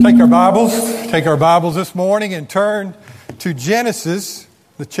Take our Bibles this morning and turn to Genesis,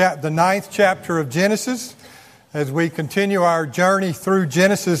 the ninth chapter of Genesis. As we continue our journey through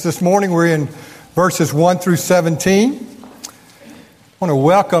Genesis this morning, we're in verses 1 through 17. I want to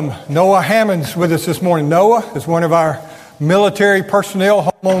welcome Noah Hammonds with us this morning. Noah is one of our military personnel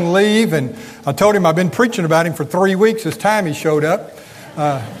home on leave, and I told him I've been preaching about him for 3 weeks this time he showed up.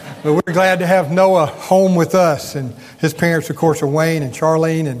 But we're glad to have Noah home with us, and his parents, of course, are Wayne and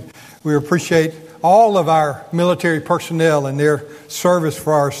Charlene, and we appreciate all of our military personnel and their service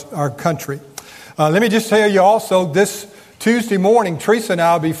for our country. Let me just tell you also, this Tuesday morning, Teresa and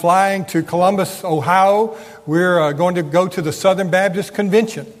I will be flying to Columbus, Ohio. We're going to go to the Southern Baptist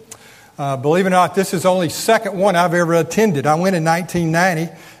Convention. Believe it or not, this is only the second one I've ever attended. I went in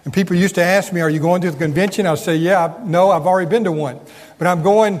 1990, and people used to ask me, "Are you going to the convention?" I'll say, no, I've already been to one. But I'm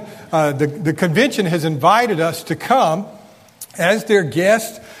going, the convention has invited us to come as their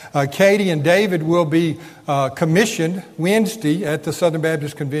guest. Katie and David will be commissioned Wednesday at the Southern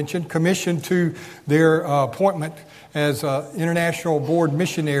Baptist Convention, commissioned to their appointment as international board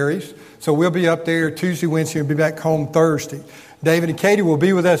missionaries. So we'll be up there Tuesday, Wednesday, and be back home Thursday. David and Katie will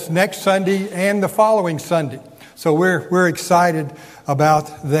be with us next Sunday and the following Sunday. So we're excited about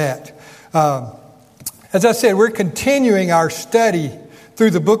that. As I said, we're continuing our study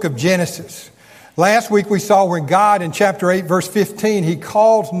through the book of Genesis. Last week we saw where God in chapter 8 verse 15, he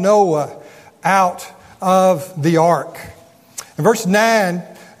called Noah out of the ark. In verse 9,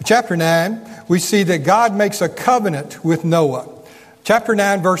 chapter 9, we see that God makes a covenant with Noah. Chapter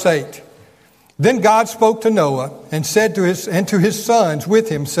 9 verse 8. Then God spoke to Noah and said to his sons with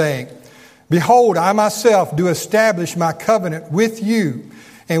him, saying, "Behold, I myself do establish my covenant with you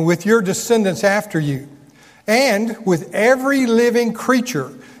and with your descendants after you, and with every living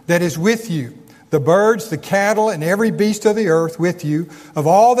creature that is with you, the birds, the cattle, and every beast of the earth with you, of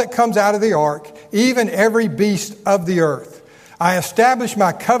all that comes out of the ark, even every beast of the earth. I establish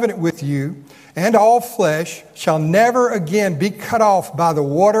my covenant with you, and all flesh shall never again be cut off by the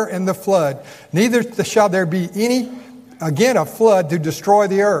water and the flood, neither shall there be again a flood to destroy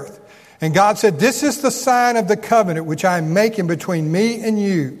the earth." And God said, "This is the sign of the covenant which I am making between me and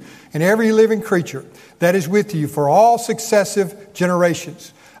you and every living creature that is with you for all successive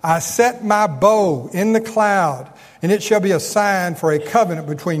generations. I set my bow in the cloud, and it shall be a sign for a covenant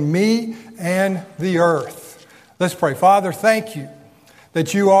between me and the earth." Let's pray. Father, thank you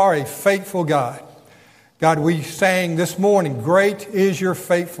that you are a faithful God. God, we sang this morning, "Great is your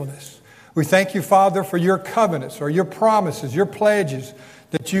faithfulness." We thank you, Father, for your covenants or your promises, your pledges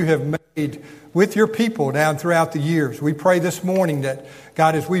that you have made with your people down throughout the years. We pray this morning that,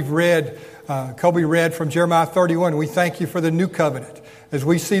 God, as we've read, Kobe read from Jeremiah 31, we thank you for the new covenant. As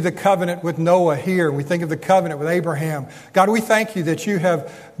we see the covenant with Noah here, and we think of the covenant with Abraham. God, we thank you that you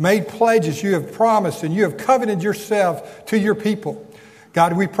have made pledges, you have promised, and you have covenanted yourself to your people.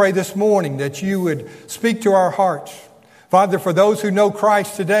 God, we pray this morning that you would speak to our hearts. Father, for those who know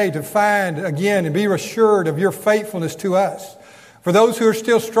Christ today, to find again and be assured of your faithfulness to us. For those who are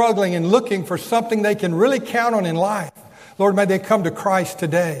still struggling and looking for something they can really count on in life, Lord, may they come to Christ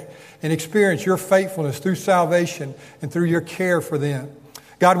today and experience your faithfulness through salvation and through your care for them.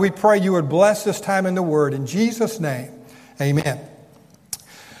 God, we pray you would bless this time in the Word. In Jesus' name, amen.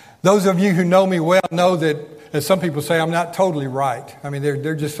 Those of you who know me well know that, as some people say, I'm not totally right. I mean, there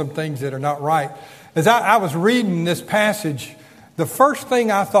are just some things that are not right. As I was reading this passage, the first thing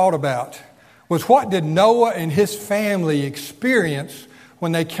I thought about was, what did Noah and his family experience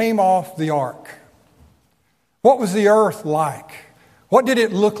when they came off the ark? What was the earth like? What did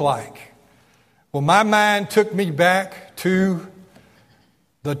it look like? Well, my mind took me back to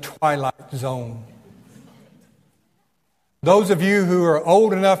the Twilight Zone. Those of you who are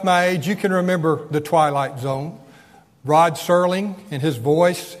old enough my age, you can remember the Twilight Zone. Rod Serling and his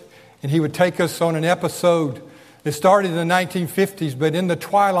voice, and he would take us on an episode. It started in the 1950s, but in the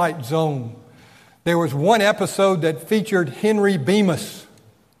Twilight Zone, there was one episode that featured Henry Bemis.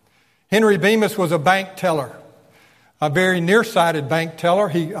 Henry Bemis was a bank teller, a very nearsighted bank teller.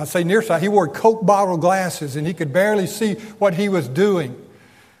 I say nearsighted, he wore Coke bottle glasses, and he could barely see what he was doing.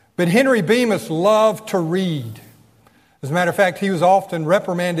 But Henry Bemis loved to read. As a matter of fact, he was often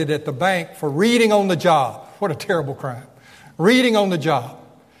reprimanded at the bank for reading on the job. What a terrible crime. Reading on the job.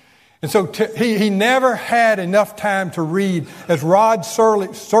 And so he never had enough time to read. As Rod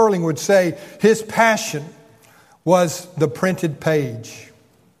Serling would say, his passion was the printed page.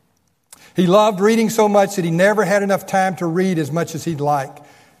 He loved reading so much that he never had enough time to read as much as he'd like.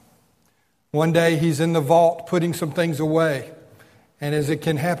 One day he's in the vault putting some things away. And as it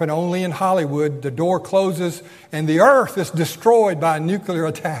can happen only in Hollywood, the door closes and the earth is destroyed by a nuclear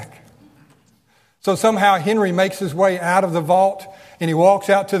attack. So somehow Henry makes his way out of the vault and he walks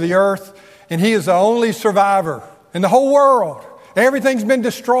out to the earth, and he is the only survivor in the whole world. Everything's been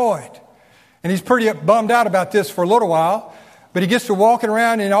destroyed. And he's pretty bummed out about this for a little while, but he gets to walking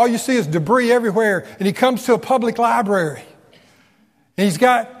around and all you see is debris everywhere, and he comes to a public library. And he's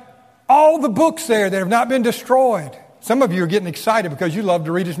got all the books there that have not been destroyed. Some of you are getting excited because you love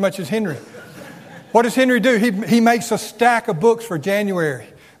to read as much as Henry. What does Henry do? He makes a stack of books for January,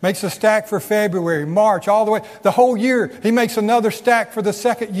 makes a stack for February, March, all the way, the whole year. He makes another stack for the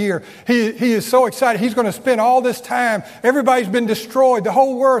second year. He is so excited. He's going to spend all this time. Everybody's been destroyed, the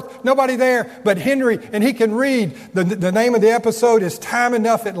whole earth, nobody there but Henry, and he can read. The name of the episode is Time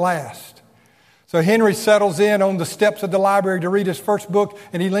Enough at Last. So Henry settles in on the steps of the library to read his first book,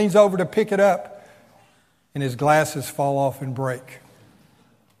 and he leans over to pick it up, and his glasses fall off and break.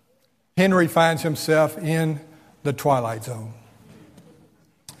 Henry finds himself in the Twilight Zone.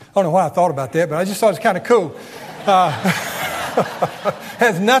 I don't know why I thought about that, but I just thought it was kind of cool.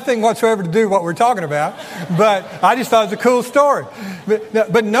 Has nothing whatsoever to do with what we're talking about, but I just thought it was a cool story.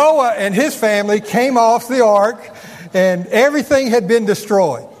 But Noah and his family came off the ark, and everything had been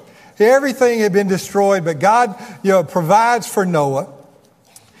destroyed. Everything had been destroyed, but God, provides for Noah.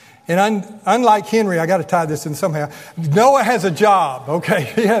 And unlike Henry, I got to tie this in somehow. Noah has a job, okay?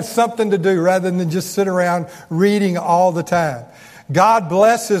 He has something to do rather than just sit around reading all the time. God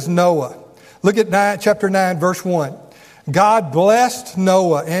blesses Noah. Look at chapter 9, verse 1. God blessed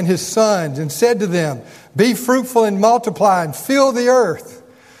Noah and his sons and said to them, "Be fruitful and multiply and fill the earth.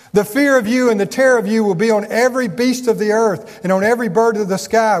 The fear of you and the terror of you will be on every beast of the earth and on every bird of the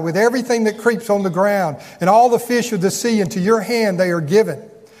sky, with everything that creeps on the ground, and all the fish of the sea. Into your hand they are given.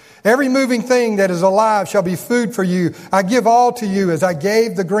 Every moving thing that is alive shall be food for you. I give all to you as I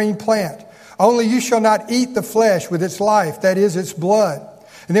gave the green plant. Only you shall not eat the flesh with its life, that is its blood."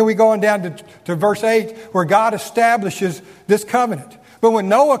 And then we go on down to verse 8, where God establishes this covenant. But when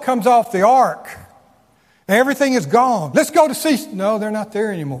Noah comes off the ark, everything is gone. Let's go to see. No, they're not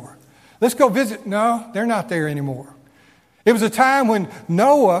there anymore. Let's go visit. No, they're not there anymore. It was a time when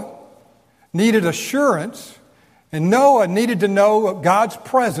Noah needed assurance, and Noah needed to know God's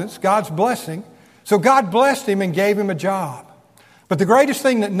presence, God's blessing. So God blessed him and gave him a job. But the greatest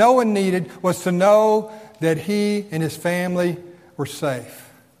thing that Noah needed was to know that he and his family were safe.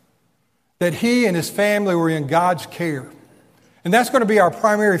 That he and his family were in God's care. And that's going to be our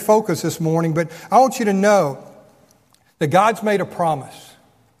primary focus this morning. But I want you to know that God's made a promise.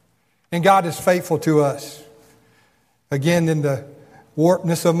 And God is faithful to us. Again, in the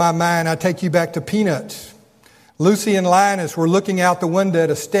warpedness of my mind, I take you back to Peanuts. Lucy and Linus were looking out the window at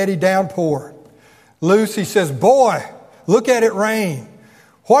a steady downpour. Lucy says, "Boy, look at it rain.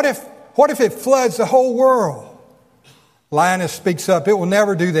 What if it floods the whole world?" Linus speaks up, "It will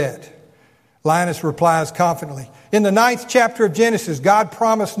never do that." Linus replies confidently, "In the 9th chapter of Genesis, God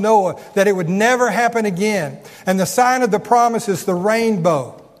promised Noah that it would never happen again. And the sign of the promise is the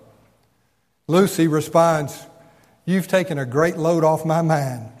rainbow." Lucy responds, "You've taken a great load off my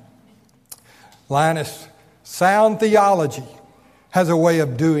mind." Linus, sound theology has a way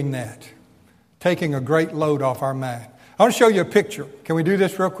of doing that, taking a great load off our mind. I want to show you a picture. Can we do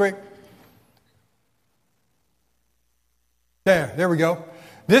this real quick? There we go.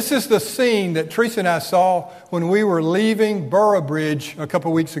 This is the scene that Teresa and I saw when we were leaving Boroughbridge a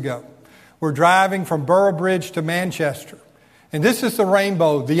couple weeks ago. We're driving from Boroughbridge to Manchester. And this is the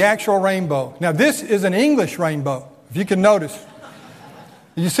rainbow, the actual rainbow. Now, this is an English rainbow, if you can notice.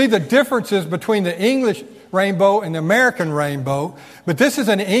 You see the differences between the English rainbow and the American rainbow. But this is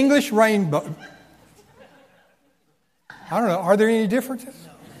an English rainbow. I don't know. Are there any differences?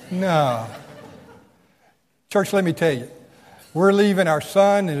 No. Church, let me tell you. We're leaving our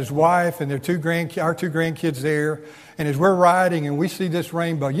son and his wife and our two grandkids there. And as we're riding and we see this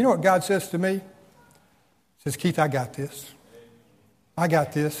rainbow, you know what God says to me? He says, "Keith, I got this. I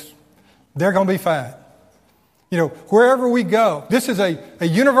got this. They're going to be fine." Wherever we go, this is a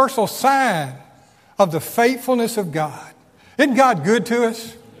universal sign of the faithfulness of God. Isn't God good to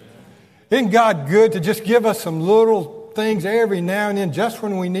us? Isn't God good to just give us some little things every now and then just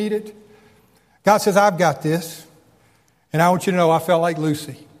when we need it? God says, "I've got this." And I want you to know I felt like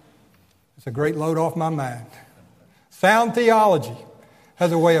Lucy. It's a great load off my mind. Sound theology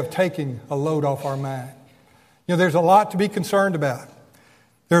has a way of taking a load off our mind. There's a lot to be concerned about.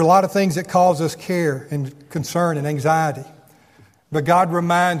 There are a lot of things that cause us care and concern and anxiety. But God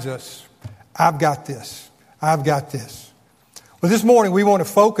reminds us, "I've got this. I've got this." But this morning we want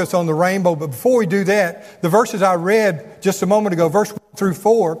to focus on the rainbow. But before we do that, the verses I read just a moment ago, verse 1 through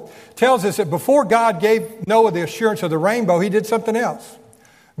 4, tells us that before God gave Noah the assurance of the rainbow, he did something else.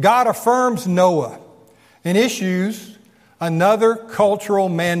 God affirms Noah and issues another cultural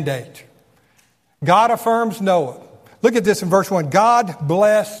mandate. God affirms Noah. Look at this in verse 1. God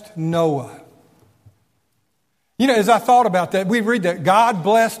blessed Noah. You know, as I thought about that, we read that God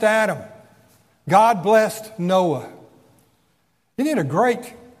blessed Adam. God blessed Noah. Isn't it a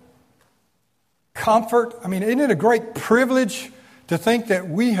great comfort? I mean, isn't it a great privilege to think that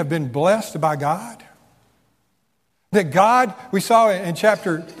we have been blessed by God? That God, we saw in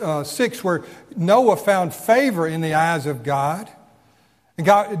chapter 6 where Noah found favor in the eyes of God.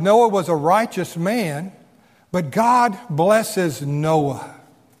 And Noah was a righteous man, but God blesses Noah.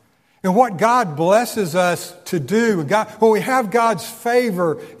 And what God blesses us to do, when we have God's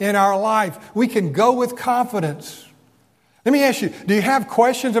favor in our life, we can go with confidence. Let me ask you, do you have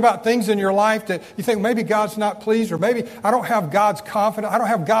questions about things in your life that you think maybe God's not pleased, or maybe I don't have God's confidence, I don't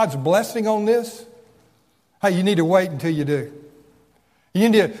have God's blessing on this? Hey, you need to wait until you do. You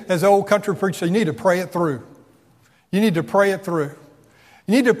need to, as the old country preacher said, you need to pray it through. You need to pray it through.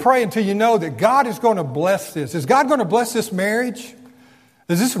 You need to pray until you know that God is going to bless this. Is God going to bless this marriage?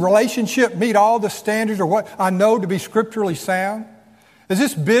 Does this relationship meet all the standards or what I know to be scripturally sound? Is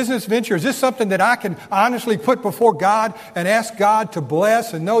this business venture, is this something that I can honestly put before God and ask God to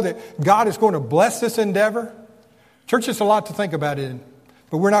bless and know that God is going to bless this endeavor? Church, it's a lot to think about it,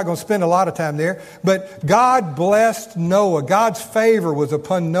 but we're not going to spend a lot of time there. But God blessed Noah. God's favor was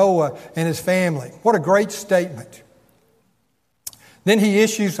upon Noah and his family. What a great statement. Then he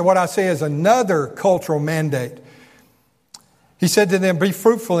issues what I say is another cultural mandate. He said to them, be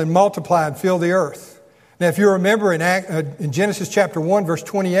fruitful and multiply and fill the earth. Now, if you remember in Genesis chapter 1, verse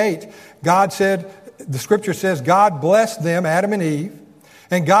 28, God said, the scripture says, God blessed them, Adam and Eve,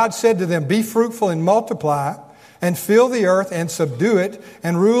 and God said to them, be fruitful and multiply and fill the earth and subdue it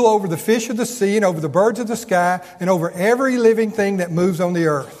and rule over the fish of the sea and over the birds of the sky and over every living thing that moves on the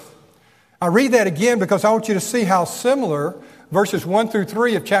earth. I read that again because I want you to see how similar verses 1 through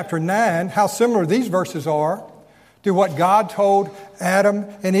 3 of chapter 9, how similar these verses are to what God told Adam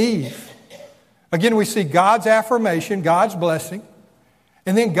and Eve. Again, we see God's affirmation, God's blessing,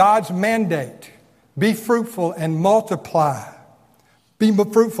 and then God's mandate. Be fruitful and multiply. Be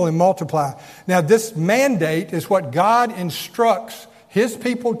fruitful and multiply. Now, this mandate is what God instructs His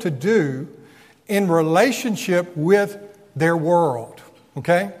people to do in relationship with their world.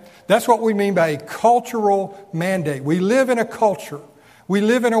 Okay? That's what we mean by a cultural mandate. We live in a culture. We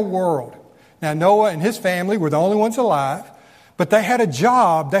live in a world. Now, Noah and his family were the only ones alive. But they had a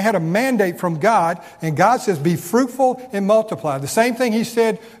job, they had a mandate from God, and God says, be fruitful and multiply. The same thing He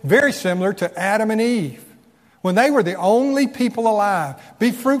said, very similar to Adam and Eve, when they were the only people alive. Be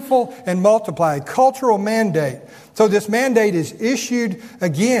fruitful and multiply, a cultural mandate. So this mandate is issued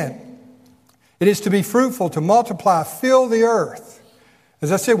again. It is to be fruitful, to multiply, fill the earth.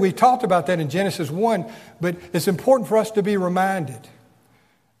 As I said, we talked about that in Genesis 1, but it's important for us to be reminded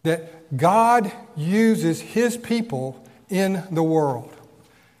that God uses His people in the world.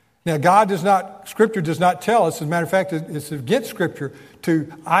 Now, Scripture does not tell us, as a matter of fact, it's against Scripture,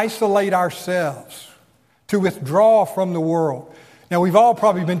 to isolate ourselves, to withdraw from the world. Now, we've all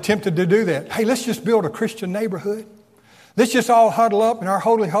probably been tempted to do that. Hey, let's just build a Christian neighborhood. Let's just all huddle up in our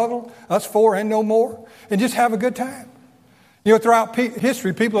holy huddle, us four and no more, and just have a good time. You know, throughout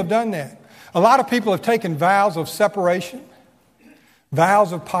history, people have done that. A lot of people have taken vows of separation,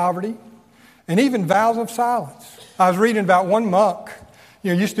 vows of poverty, and even vows of silence. I was reading about one monk,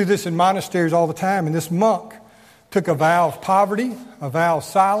 used to do this in monasteries all the time, and this monk took a vow of poverty, a vow of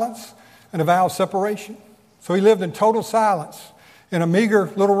silence, and a vow of separation. So he lived in total silence in a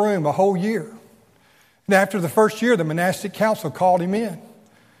meager little room a whole year. And after the first year, the monastic council called him in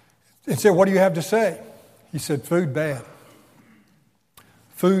and said, what do you have to say? He said, food bad.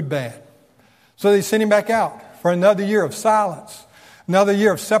 Food bad. So they sent him back out for another year of silence, another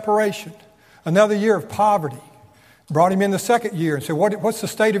year of separation, another year of poverty. Brought him in the second year and said, what's the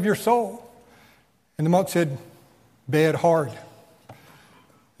state of your soul? And the monk said, bad, hard.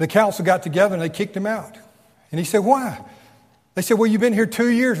 The council got together and they kicked him out. And he said, why? They said, well, you've been here 2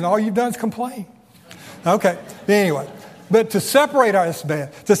 years and all you've done is complain. Okay, anyway. But to separate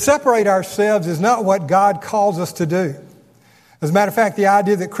ourselves is not what God calls us to do. As a matter of fact, the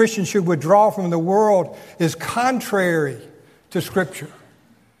idea that Christians should withdraw from the world is contrary to Scripture.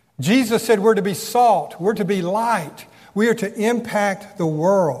 Jesus said we're to be salt, we're to be light, we are to impact the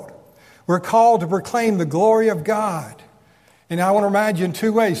world. We're called to proclaim the glory of God. And I want to remind you in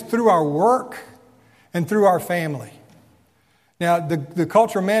two ways, through our work and through our family. Now, the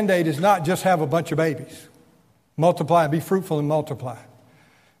cultural mandate is not just have a bunch of babies. Multiply, be fruitful and multiply.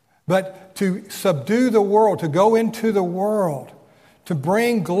 But to subdue the world, to go into the world, to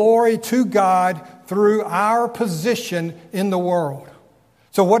bring glory to God through our position in the world.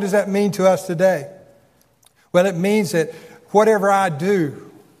 So what does that mean to us today? Well, it means that whatever I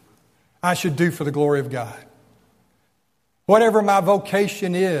do, I should do for the glory of God. Whatever my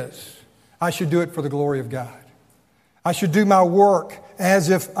vocation is, I should do it for the glory of God. I should do my work as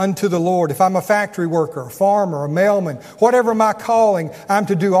if unto the Lord. If I'm a factory worker, a farmer, a mailman, whatever my calling, I'm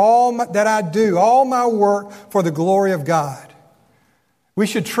to do all my work for the glory of God. We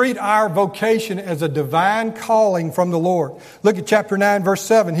should treat our vocation as a divine calling from the Lord. Look at chapter 9, verse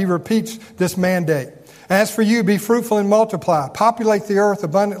 7. He repeats this mandate. As for you, be fruitful and multiply. Populate the earth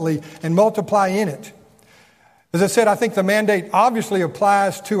abundantly and multiply in it. As I said, I think the mandate obviously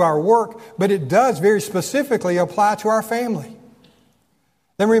applies to our work, but it does very specifically apply to our family.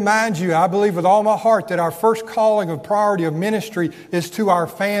 Let me remind you, I believe with all my heart that our first calling of priority of ministry is to our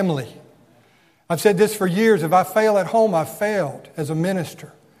family. I've said this for years. If I fail at home, I've failed as a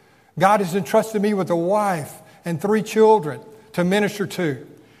minister. God has entrusted me with a wife and 3 children to minister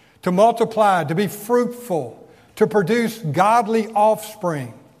to multiply, to be fruitful, to produce godly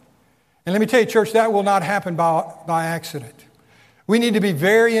offspring. And let me tell you, church, that will not happen by accident. We need to be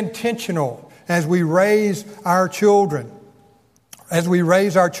very intentional as we raise our children. As we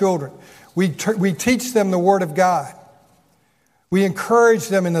raise our children, we teach them the Word of God. We encourage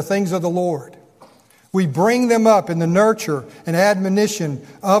them in the things of the Lord. We bring them up in the nurture and admonition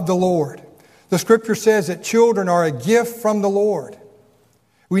of the Lord. The Scripture says that children are a gift from the Lord.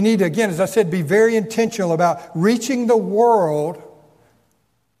 We need to, again, as I said, be very intentional about reaching the world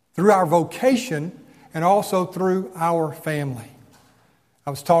through our vocation and also through our family. I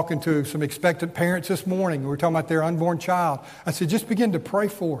was talking to some expectant parents this morning. We were talking about their unborn child. I said, just begin to pray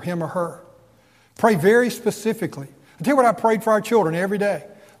for him or her. Pray very specifically. I tell you what I prayed for our children every day.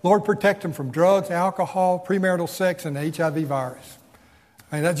 Lord, protect them from drugs, alcohol, premarital sex, and the HIV virus.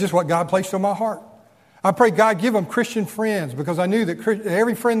 I mean, that's just what God placed on my heart. I pray God give them Christian friends because I knew that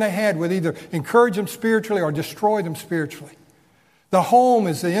every friend they had would either encourage them spiritually or destroy them spiritually. The home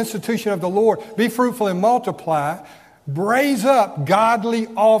is the institution of the Lord. Be fruitful and multiply. Raise up godly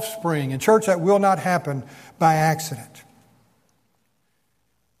offspring. In church, that will not happen by accident.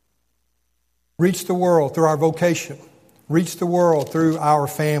 Reach the world through our vocation. Reach the world through our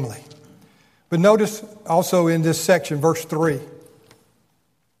family. But notice also in this section, verse 3.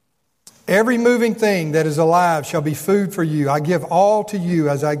 Every moving thing that is alive shall be food for you. I give all to you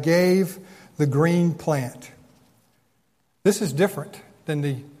as I gave the green plant. This is different than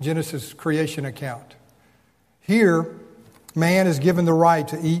the Genesis creation account. Here, man is given the right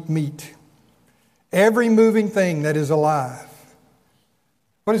to eat meat. Every moving thing that is alive.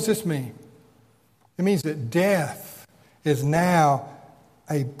 What does this mean? It means that death is now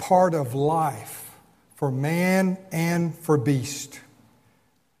a part of life for man and for beast.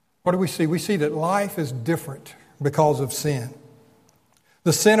 What do we see? We see that life is different because of sin.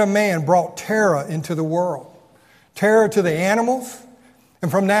 The sin of man brought terror into the world. Terror to the animals.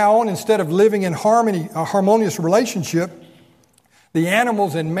 And from now on, instead of living in harmony, a harmonious relationship, the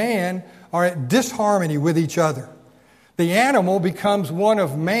animals and man are at disharmony with each other. The animal becomes one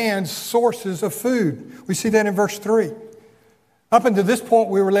of man's sources of food. We see that in verse 3. Up until this point,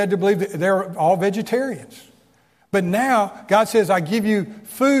 we were led to believe that they're all vegetarians. But now, God says, I give you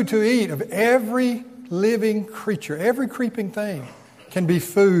food to eat of every living creature. Every creeping thing can be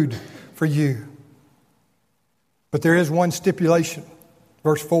food for you. But there is one stipulation.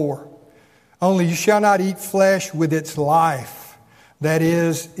 Verse 4. Only you shall not eat flesh with its life, that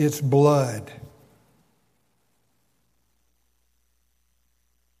is, its blood.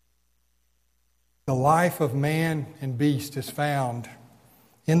 The life of man and beast is found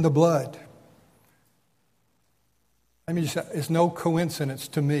in the blood. Let me just say, it's no coincidence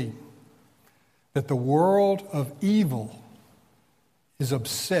to me that the world of evil is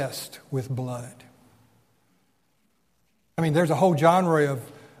obsessed with blood. I mean, there's a whole genre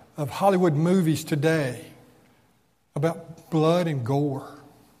of Hollywood movies today about blood and gore.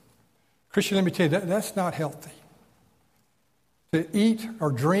 Christian, let me tell you, that's not healthy. To eat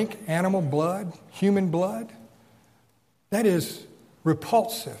or drink animal blood, human blood, that is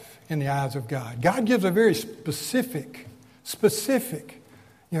repulsive in the eyes of God. God gives a very specific,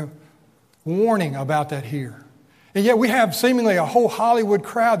 warning about that here. And yet we have seemingly a whole Hollywood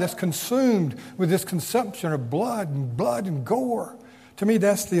crowd that's consumed with this consumption of blood and gore. To me,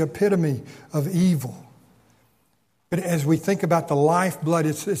 that's the epitome of evil. But as we think about the lifeblood,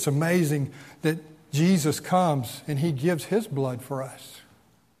 it's amazing that Jesus comes and He gives His blood for us.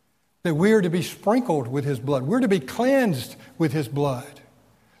 That we are to be sprinkled with His blood. We're to be cleansed with His blood.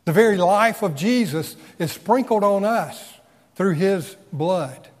 The very life of Jesus is sprinkled on us through His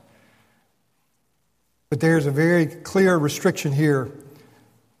blood. But there's a very clear restriction here.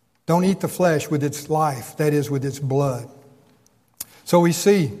 Don't eat the flesh with its life, that is, with its blood. So we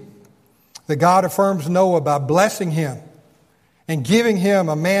see that God affirms Noah by blessing him and giving him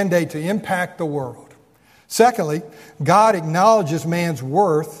a mandate to impact the world. Secondly, God acknowledges man's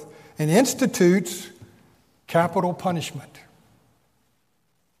worth and institutes capital punishment.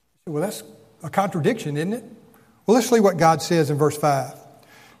 Well, that's a contradiction, isn't it? Well, let's see what God says in verse 5.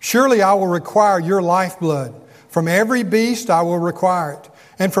 Surely I will require your lifeblood. From every beast I will require it,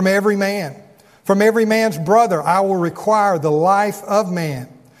 and from every man. From every man's brother I will require the life of man.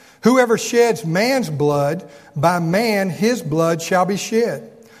 Whoever sheds man's blood, by man his blood shall be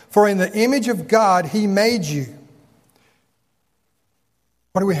shed. For in the image of God He made you.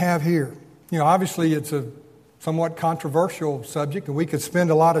 What do we have here? Obviously it's a somewhat controversial subject, and we could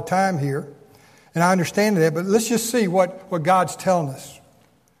spend a lot of time here. And I understand that, but let's just see what God's telling us.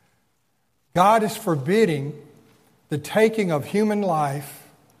 God is forbidding the taking of human life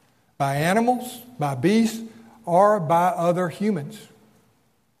by animals, by beasts, or by other humans.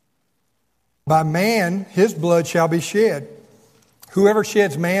 By man, his blood shall be shed. Whoever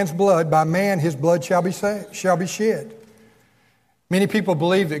sheds man's blood, by man his blood shall be shed. Many people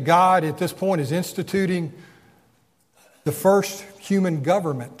believe that God at this point is instituting the first human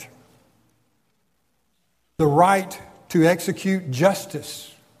government, the right to execute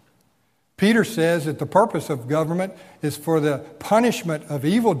justice. Peter says that the purpose of government is for the punishment of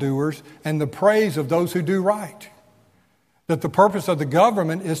evildoers and the praise of those who do right. That the purpose of the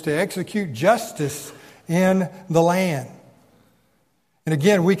government is to execute justice in the land. And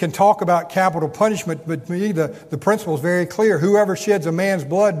again, we can talk about capital punishment, but to me, the principle is very clear. Whoever sheds a man's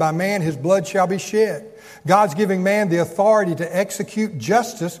blood, by man his blood shall be shed. God's giving man the authority to execute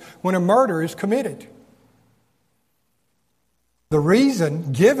justice when a murder is committed. The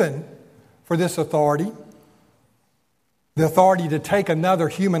reason given for this authority, the authority to take another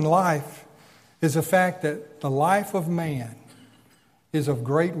human life, is the fact that the life of man is of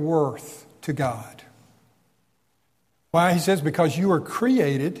great worth to God. Why? He says, because you were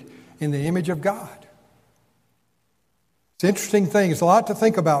created in the image of God. It's an interesting thing. It's a lot to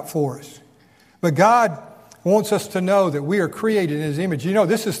think about for us. But God wants us to know that we are created in His image.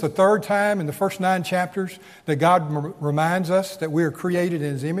 This is the third time in the first 9 chapters that God reminds us that we are created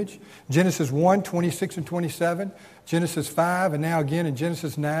in His image. Genesis 1, 26 and 27, Genesis 5, and now again in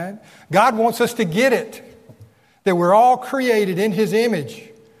Genesis 9. God wants us to get it, that we're all created in His image.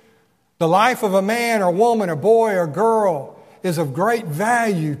 The life of a man or woman or boy or girl is of great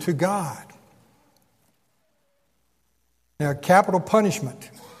value to God. Now, capital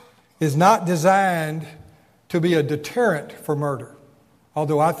punishment is not designed to be a deterrent for murder,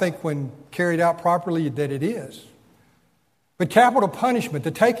 although I think when carried out properly that it is. But capital punishment,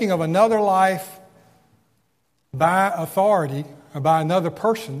 the taking of another life by authority or by another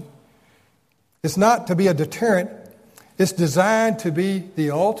person, is not to be a deterrent. It's designed to be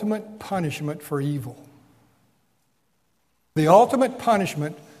the ultimate punishment for evil. The ultimate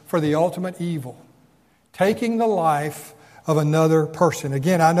punishment for the ultimate evil. Taking the life of another person.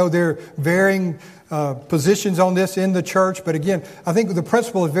 Again, I know there are varying positions on this in the church, but again, I think the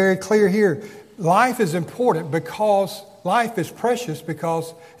principle is very clear here. Life is important because life is precious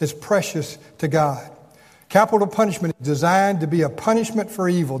because it's precious to God. Capital punishment is designed to be a punishment for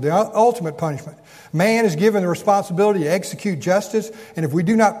evil, the ultimate punishment. Man is given the responsibility to execute justice, and if we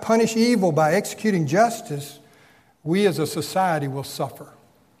do not punish evil by executing justice, we as a society will suffer.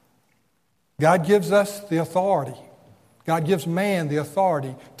 God gives us the authority. God gives man the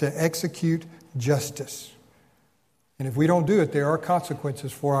authority to execute justice. And if we don't do it, there are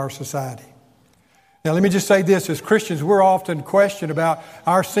consequences for our society. Now, let me just say this. As Christians, we're often questioned about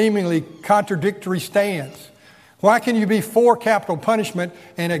our seemingly contradictory stance. Why can you be for capital punishment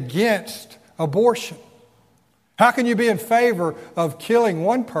and against abortion? How can you be in favor of killing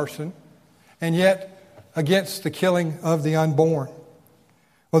one person and yet against the killing of the unborn?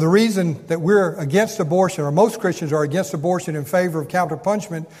 Well, the reason that we're against abortion, or most Christians are against abortion in favor of capital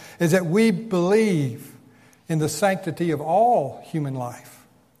punishment, is that we believe in the sanctity of all human life,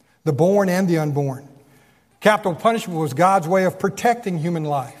 the born and the unborn. Capital punishment was God's way of protecting human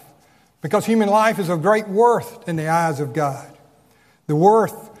life, because human life is of great worth in the eyes of God. The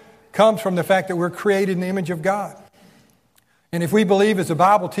worth comes from the fact that we're created in the image of God. And if we believe, as the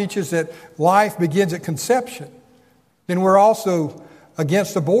Bible teaches, that life begins at conception, then we're also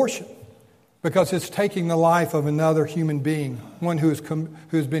against abortion. because it's taking the life of another human being, one who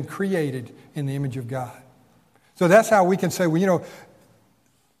has been created in the image of God. So that's how we can say, well,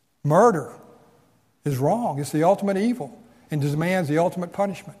 murder is wrong. It's the ultimate evil and demands the ultimate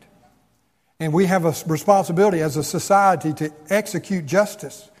punishment. And we have a responsibility as a society to execute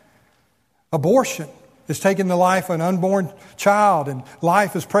justice. Abortion is taking the life of an unborn child, and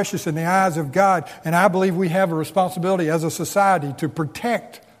life is precious in the eyes of God. And I believe we have a responsibility as a society to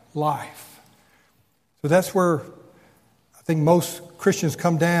protect life. So that's where I think most Christians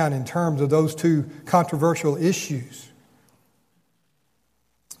come down in terms of those two controversial issues.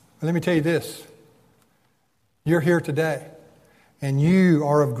 But let me tell you this. You're here today, and you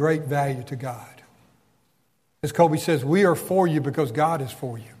are of great value to God. As Colby says, we are for you because God is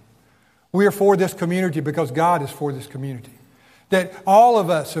for you. We are for this community because God is for this community. That all of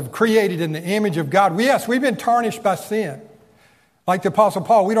us have created in the image of God. Yes, we've been tarnished by sin. Like the Apostle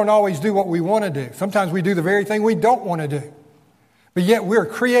Paul, we don't always do what we want to do. Sometimes we do the very thing we don't want to do. But yet we're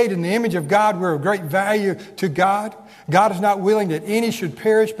created in the image of God. We're of great value to God. God is not willing that any should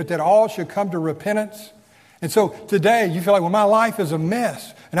perish, but that all should come to repentance. And so today you feel like, well, my life is a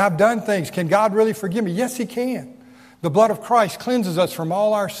mess and I've done things. Can God really forgive me? Yes, He can. The blood of Christ cleanses us from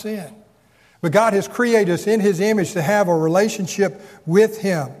all our sin. But God has created us in His image to have a relationship with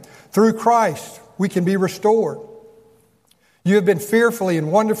Him. Through Christ, we can be restored. You have been fearfully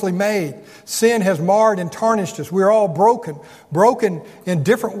and wonderfully made. Sin has marred and tarnished us. We're all broken. Broken in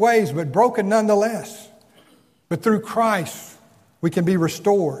different ways, but broken nonetheless. But through Christ, we can be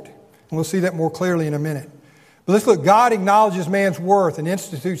restored. And we'll see that more clearly in a minute. But let's look. God acknowledges man's worth and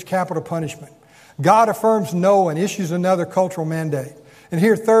institutes capital punishment. God affirms Noah and issues another cultural mandate. And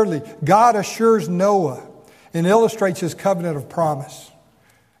here, thirdly, God assures Noah and illustrates His covenant of promise.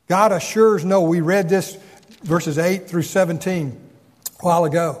 God assures Noah. We read this, verses 8 through 17, a while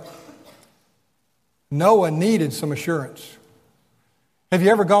ago. Noah needed some assurance. Have you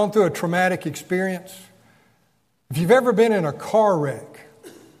ever gone through a traumatic experience? If you've ever been in a car wreck,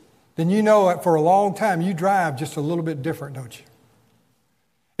 then you know that for a long time you drive just a little bit different, don't you?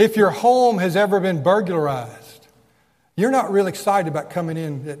 If your home has ever been burglarized, you're not real excited about coming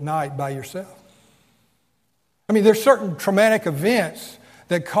in at night by yourself. I mean, there's certain traumatic events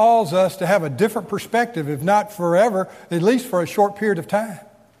that cause us to have a different perspective, if not forever, at least for a short period of time.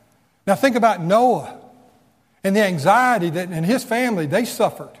 Now think about Noah and the anxiety that in his family they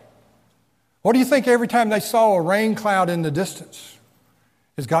suffered. What do you think every time they saw a rain cloud in the distance?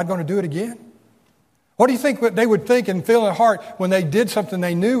 Is God going to do it again? What do you think they would think and feel in their heart when they did something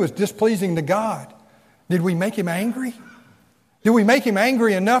they knew was displeasing to God? Did we make Him angry? Did we make Him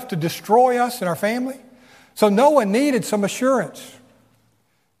angry enough to destroy us and our family? So Noah needed some assurance.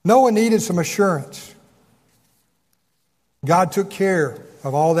 Noah needed some assurance. God took care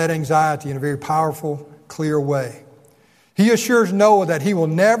of all that anxiety in a very powerful, clear way. He assures Noah that He will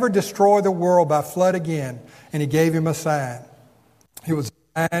never destroy the world by flood again, and He gave him a sign. It was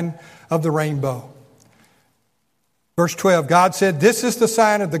the sign of the rainbow. Verse 12, God said, "This is the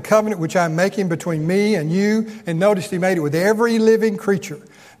sign of the covenant which I am making between me and you." And notice He made it with every living creature,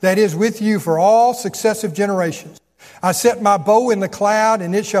 that is with you for all successive generations. "I set my bow in the cloud,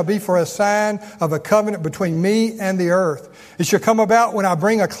 and it shall be for a sign of a covenant between me and the earth. It shall come about when I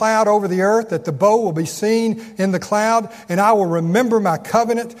bring a cloud over the earth, that the bow will be seen in the cloud, and I will remember my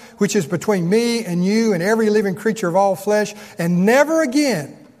covenant, which is between me and you and every living creature of all flesh, and never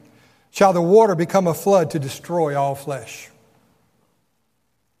again shall the water become a flood to destroy all flesh."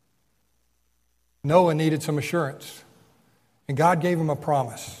 Noah needed some assurance, and God gave him a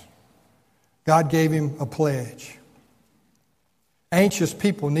promise. God gave him a pledge. Anxious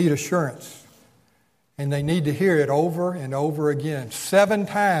people need assurance, and they need to hear it over and over again. 7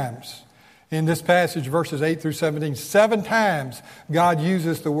 times in this passage, verses 8 through 17, 7 times God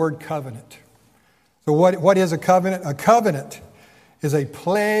uses the word covenant. So what is a covenant? A covenant is a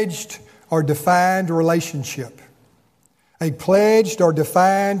pledged or defined relationship. A pledged or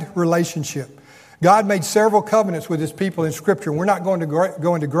defined relationship. God made several covenants with His people in Scripture. We're not going to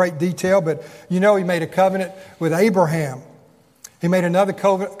go into great detail, but you know He made a covenant with Abraham. He made another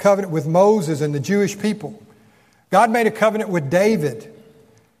covenant with Moses and the Jewish people. God made a covenant with David.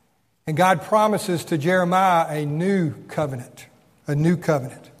 And God promises to Jeremiah a new covenant. A new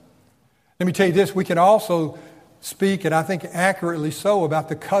covenant. Let me tell you this, we can also speak, and I think accurately so, about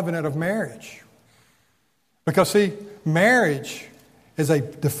the covenant of marriage. Because see, marriage is a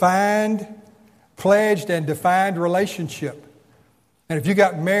defined, pledged and defined relationship. And if you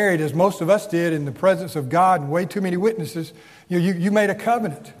got married, as most of us did, in the presence of God and way too many witnesses, you made a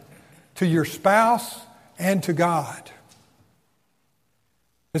covenant to your spouse and to God.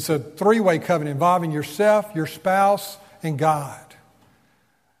 It's a three-way covenant involving yourself, your spouse, and God.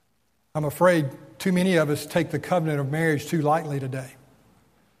 I'm afraid too many of us take the covenant of marriage too lightly today.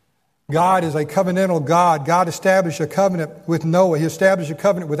 God is a covenantal God. God established a covenant with Noah. He established a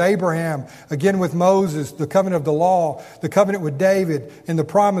covenant with Abraham, again with Moses, the covenant of the law, the covenant with David, and the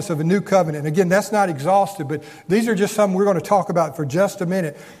promise of a new covenant. And again, that's not exhaustive, but these are just some we're going to talk about for just a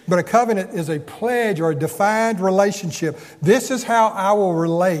minute. But a covenant is a pledge or a defined relationship. This is how I will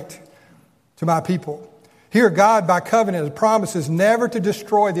relate to my people. Here, God, by covenant, promises never to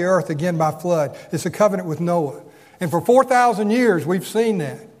destroy the earth again by flood. It's a covenant with Noah. And for 4,000 years, we've seen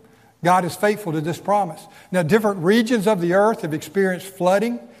that. God is faithful to this promise. Now, different regions of the earth have experienced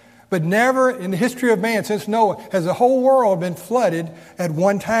flooding, but never in the history of man since Noah has the whole world been flooded at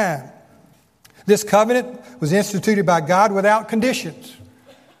one time. This covenant was instituted by God without conditions.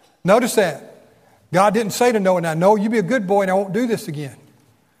 Notice that. God didn't say to Noah, now, Noah, you be a good boy and I won't do this again.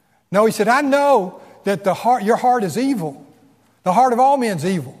 No, he said, I know that your heart is evil. The heart of all men is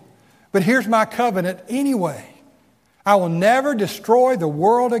evil. But here's my covenant anyway. I will never destroy the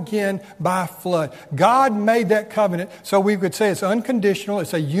world again by flood. God made that covenant, so we could say it's unconditional.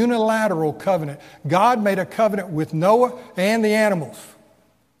 It's a unilateral covenant. God made a covenant with Noah and the animals.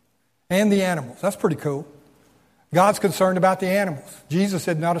 And the animals. That's pretty cool. God's concerned about the animals. Jesus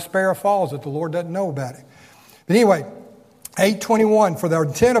said not a sparrow falls that the Lord doesn't know about it. But anyway, 8:21, for the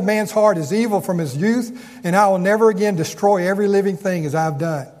intent of man's heart is evil from his youth, and I will never again destroy every living thing as I've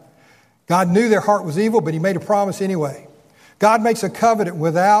done. God knew their heart was evil, but he made a promise anyway. God makes a covenant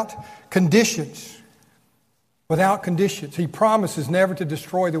without conditions. Without conditions. He promises never to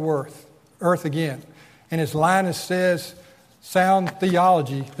destroy the earth again. And as Linus says, sound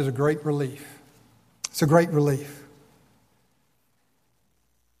theology is a great relief. It's a great relief.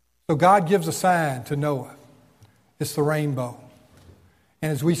 So God gives a sign to Noah. It's the rainbow.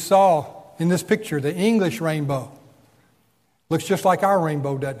 And as we saw in this picture, the English rainbow looks just like our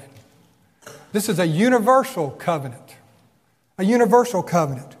rainbow, doesn't it? This is a universal covenant. A universal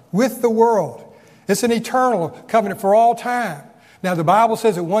covenant with the world. It's an eternal covenant for all time. Now the Bible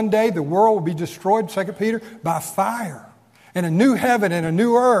says that one day the world will be destroyed, 2 Peter, by fire. And a new heaven and a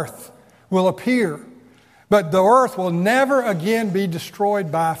new earth will appear. But the earth will never again be destroyed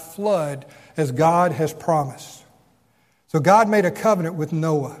by flood as God has promised. So God made a covenant with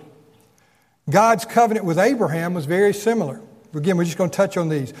Noah. God's covenant with Abraham was very similar. Again, we're just going to touch on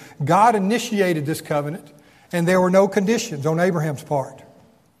these. God initiated this covenant, and there were no conditions on Abraham's part.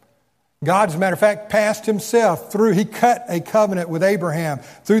 God, as a matter of fact, passed himself through. He cut a covenant with Abraham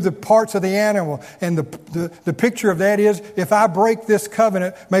through the parts of the animal. And the picture of that is, if I break this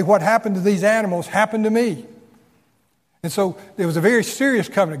covenant, may what happened to these animals happen to me. And so it was a very serious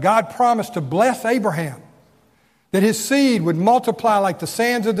covenant. God promised to bless Abraham, that his seed would multiply like the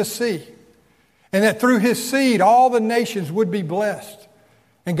sands of the sea. And that through his seed, all the nations would be blessed.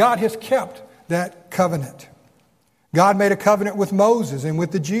 And God has kept that covenant. God made a covenant with Moses and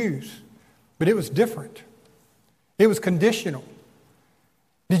with the Jews. But it was different. It was conditional.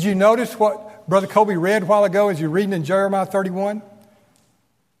 Did you notice what Brother Colby read a while ago as you're reading in Jeremiah 31?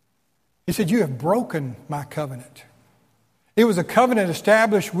 He said, you have broken my covenant. It was a covenant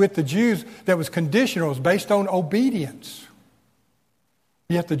established with the Jews that was conditional. It was based on obedience.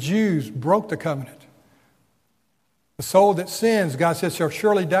 Yet the Jews broke the covenant. The soul that sins, God says, shall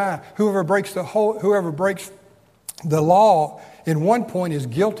surely die. Whoever breaks the law in one point is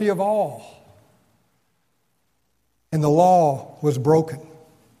guilty of all. And the law was broken.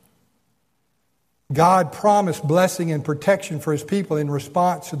 God promised blessing and protection for his people in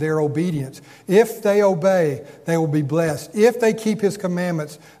response to their obedience. If they obey, they will be blessed. If they keep his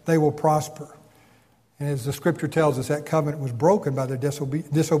commandments, they will prosper. And as the scripture tells us, that covenant was broken by their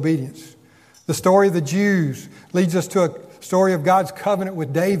disobedience. The story of the Jews leads us to a story of God's covenant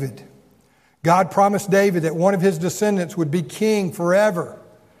with David. God promised David that one of his descendants would be king forever,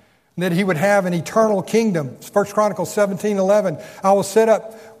 and that he would have an eternal kingdom. 1 Chronicles 17:11, I will set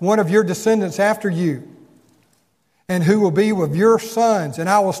up one of your descendants after you, and who will be of your sons, and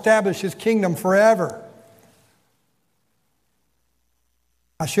I will establish his kingdom forever.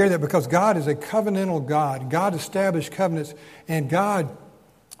 I share that because God is a covenantal God. God established covenants, and God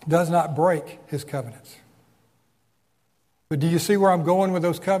does not break his covenants. But do you see where I'm going with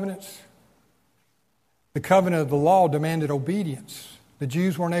those covenants? The covenant of the law demanded obedience. The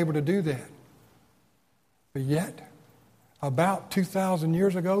Jews weren't able to do that. But yet, about 2,000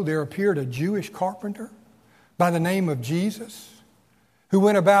 years ago, there appeared a Jewish carpenter by the name of Jesus, who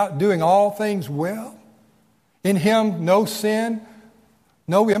went about doing all things well. In him, no sin,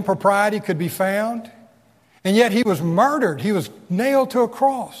 no impropriety could be found. And yet he was murdered. He was nailed to a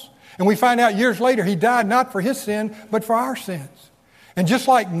cross. And we find out years later he died not for his sin, but for our sins. And just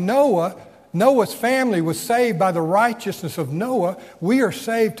like Noah's family was saved by the righteousness of Noah, we are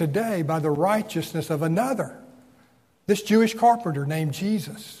saved today by the righteousness of another. This Jewish carpenter named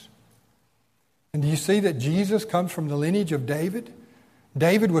Jesus. And do you see that Jesus comes from the lineage of David?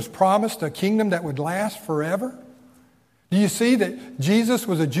 David was promised a kingdom that would last forever. Do you see that Jesus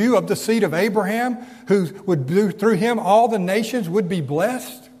was a Jew of the seed of Abraham, who would through him all the nations would be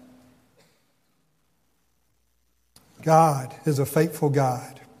blessed? God is a faithful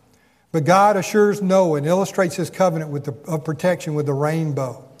God. But God assures Noah and illustrates his covenant of protection with the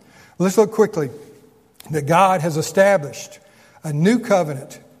rainbow. Let's look quickly that God has established a new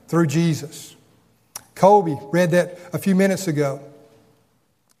covenant through Jesus. Colby read that a few minutes ago.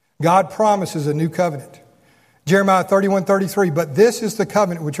 God promises a new covenant. Jeremiah 31:33, but this is the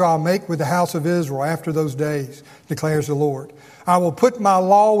covenant which I'll make with the house of Israel after those days, declares the Lord. I will put my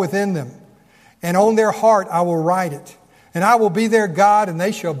law within them, and on their heart I will write it. And I will be their God, and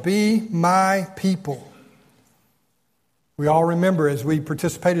they shall be my people. We all remember, as we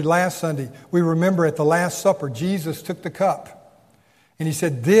participated last Sunday, we remember at the Last Supper, Jesus took the cup. And he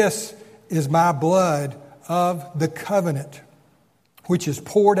said, this is my blood of the covenant, which is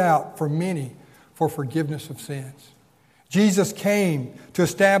poured out for many for forgiveness of sins. Jesus came to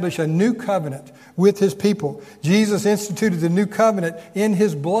establish a new covenant with his people. Jesus instituted the new covenant in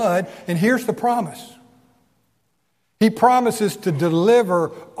his blood, and here's the promise. He promises to deliver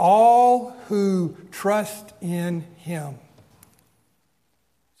all who trust in him.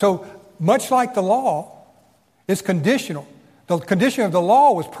 So, much like the law, it's conditional. The condition of the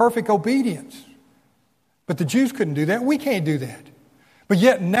law was perfect obedience. But the Jews couldn't do that. We can't do that. But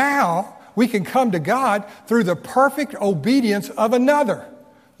yet now, we can come to God through the perfect obedience of another,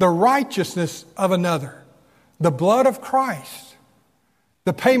 the righteousness of another, the blood of Christ.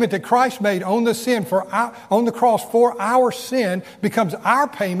 The payment that Christ made on on the cross for our sin becomes our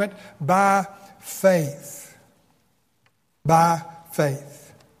payment by faith. By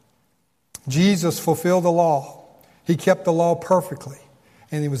faith. Jesus fulfilled the law. He kept the law perfectly.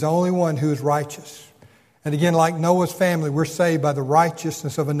 And he was the only one who is righteous. And again, like Noah's family, we're saved by the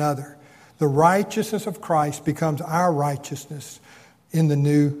righteousness of another. The righteousness of Christ becomes our righteousness in the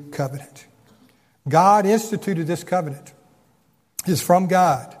new covenant. God instituted this covenant. Is from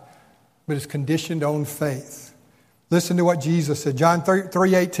God, but is conditioned on faith. Listen to what Jesus said. John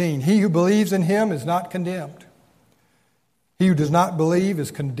 3:18. He who believes in him is not condemned. He who does not believe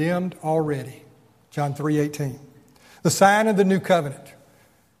is condemned already. John 3:18. The sign of the new covenant.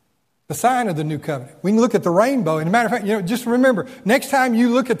 The sign of the new covenant. We can look at the rainbow. And as a matter of fact, just remember, next time you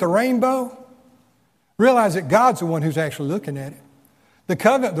look at the rainbow, realize that God's the one who's actually looking at it. The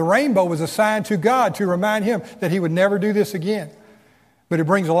covenant, the rainbow was a sign to God to remind him that he would never do this again. But it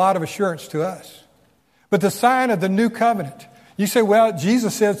brings a lot of assurance to us. But the sign of the new covenant. You say, well,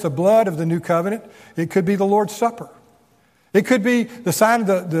 Jesus says the blood of the new covenant. It could be the Lord's Supper. It could be the sign of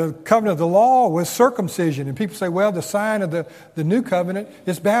the covenant of the law was circumcision. And people say, well, the sign of the new covenant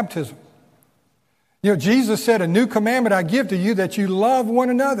is baptism. You know, Jesus said, a new commandment I give to you, that you love one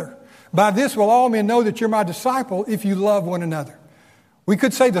another. By this will all men know that you're my disciple, if you love one another. We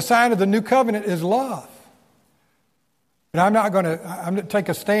could say the sign of the new covenant is love. But I'm not going to take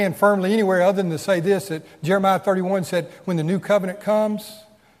a stand firmly anywhere other than to say this, that Jeremiah 31 said, when the new covenant comes,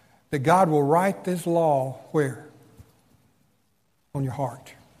 that God will write this law where? On your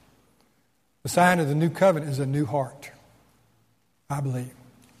heart. The sign of the new covenant is a new heart, I believe.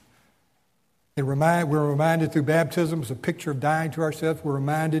 We're reminded through baptism, it's a picture of dying to ourselves. We're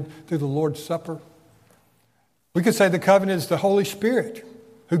reminded through the Lord's Supper. We could say the covenant is the Holy Spirit,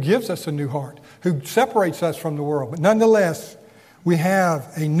 who gives us a new heart, who separates us from the world. But nonetheless, we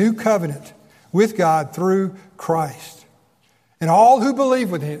have a new covenant with God through Christ. And all who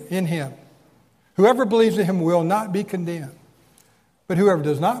believe in him, whoever believes in him will not be condemned. But whoever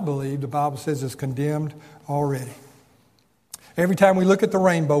does not believe, the Bible says, is condemned already. Every time we look at the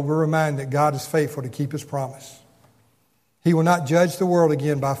rainbow, we're reminded that God is faithful to keep his promise. He will not judge the world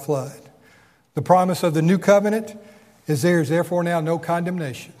again by flood. The promise of the new covenant is there is therefore now no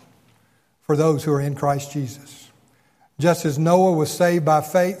condemnation for those who are in Christ Jesus. Just as Noah was saved by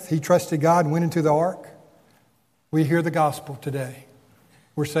faith, he trusted God and went into the ark. We hear the gospel today.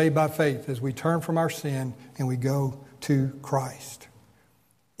 We're saved by faith as we turn from our sin and we go to Christ.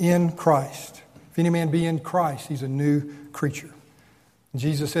 In Christ. If any man be in Christ, he's a new creature.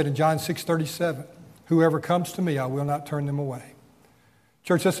 Jesus said in John 6:37, whoever comes to me, I will not turn them away.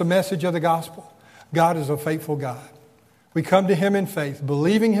 Church, that's a message of the gospel. God is a faithful God. We come to him in faith,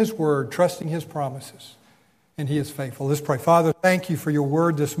 believing his word, trusting his promises. and He is faithful. Let's pray. Father, thank you for your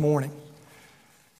word this morning.